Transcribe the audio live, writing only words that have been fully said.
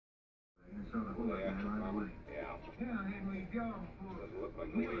What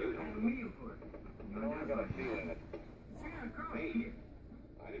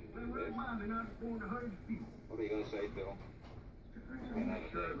are you going to say, Phil?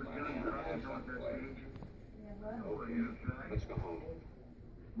 Let's go home.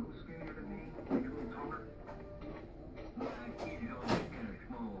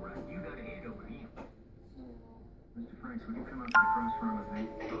 Mr. Franks, would you come out to the crossroad with me?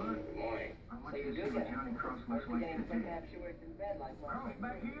 Good morning. I want you to see what Johnny Cross looks like today. Carl's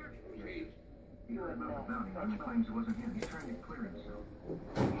back here? Please. He heard about the bounty. He claims it wasn't him. He's trying to clear himself.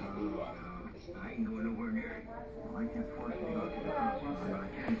 I ain't going nowhere near it. Well, I can't force you to go to the crossroad, but I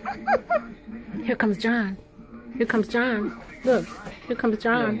can tell you that today. Here comes John. Here comes John. Look, here comes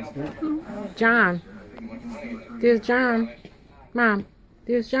John. John. There's John. Mom,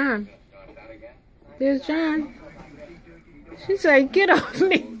 there's John. There's John. She said, get off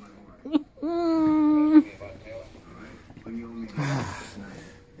me.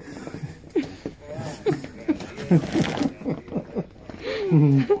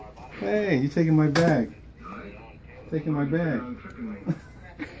 Hey, you're taking my bag. Taking my bag.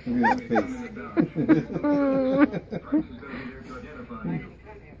 Look at that face.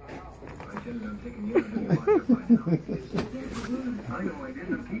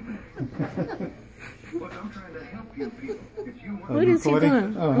 What is he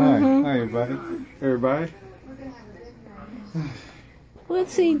doing? Oh, hi. Hi, everybody. Everybody?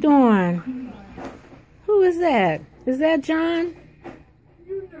 What's he doing? Who is that? Is that John?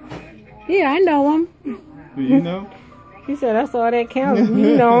 Yeah, I know him. Do you know? She said, I saw that camera.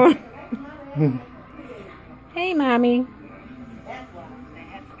 You know him. Hey, Mommy.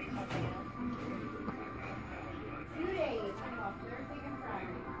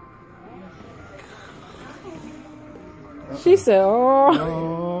 She said,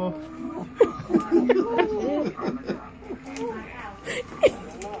 oh.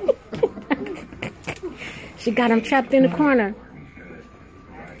 She got him trapped in the corner.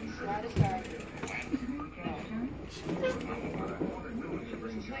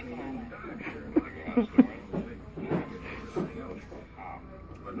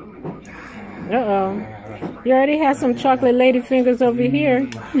 Uh-oh. You already had some chocolate lady fingers over here.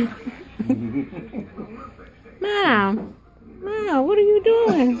 Mom. Mom, what are you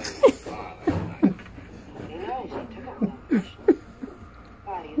doing?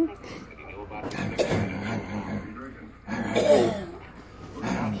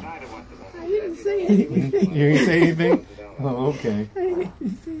 You didn't say anything. You didn't say anything? Oh, okay.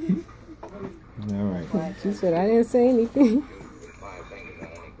 All right. She said, I didn't say anything.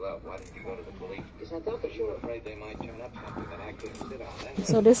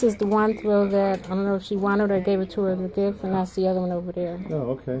 So this is the one throw that, I don't know if she wanted or gave it to her as a gift, and that's the other one over there.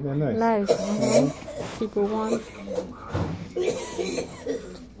 Oh, okay. They're nice. Nice. People want.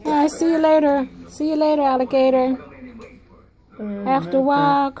 All right, see you later. See you later, alligator. After a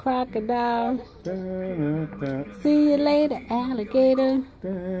while, crocodile. See you later, alligator.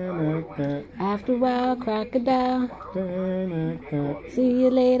 After a while, crocodile. See you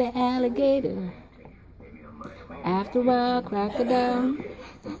later, alligator. After a while, crocodile.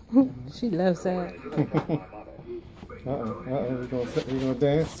 She loves that. You gonna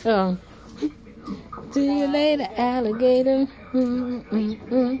dance? Oh. See you later, alligator.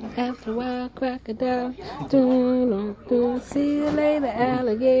 After a while, crocodile. See you later,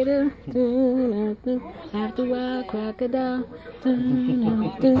 alligator. After a while, crocodile.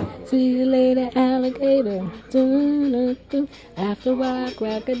 See you later, alligator. After a while,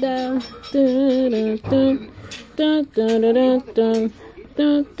 crocodile. Dun dun dun dun dun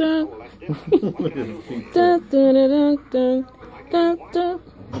dun dun dun dun dun dun dun.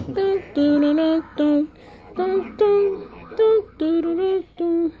 Dun dun dun dun dun dun dun dun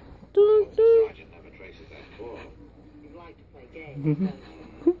dun dun dun.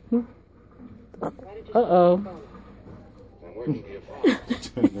 Uh-oh.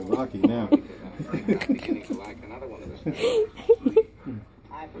 You're Rocky now.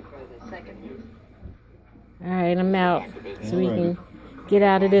 Alright, I'm out. So we can get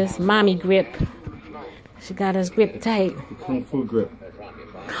out of this mommy grip. She got us gripped tight. Kung Fu grip.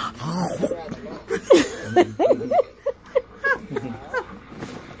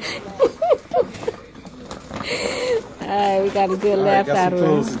 Alright, we got a good laugh out of it.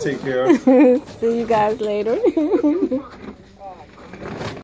 Got some clothes to take care of. See you guys later.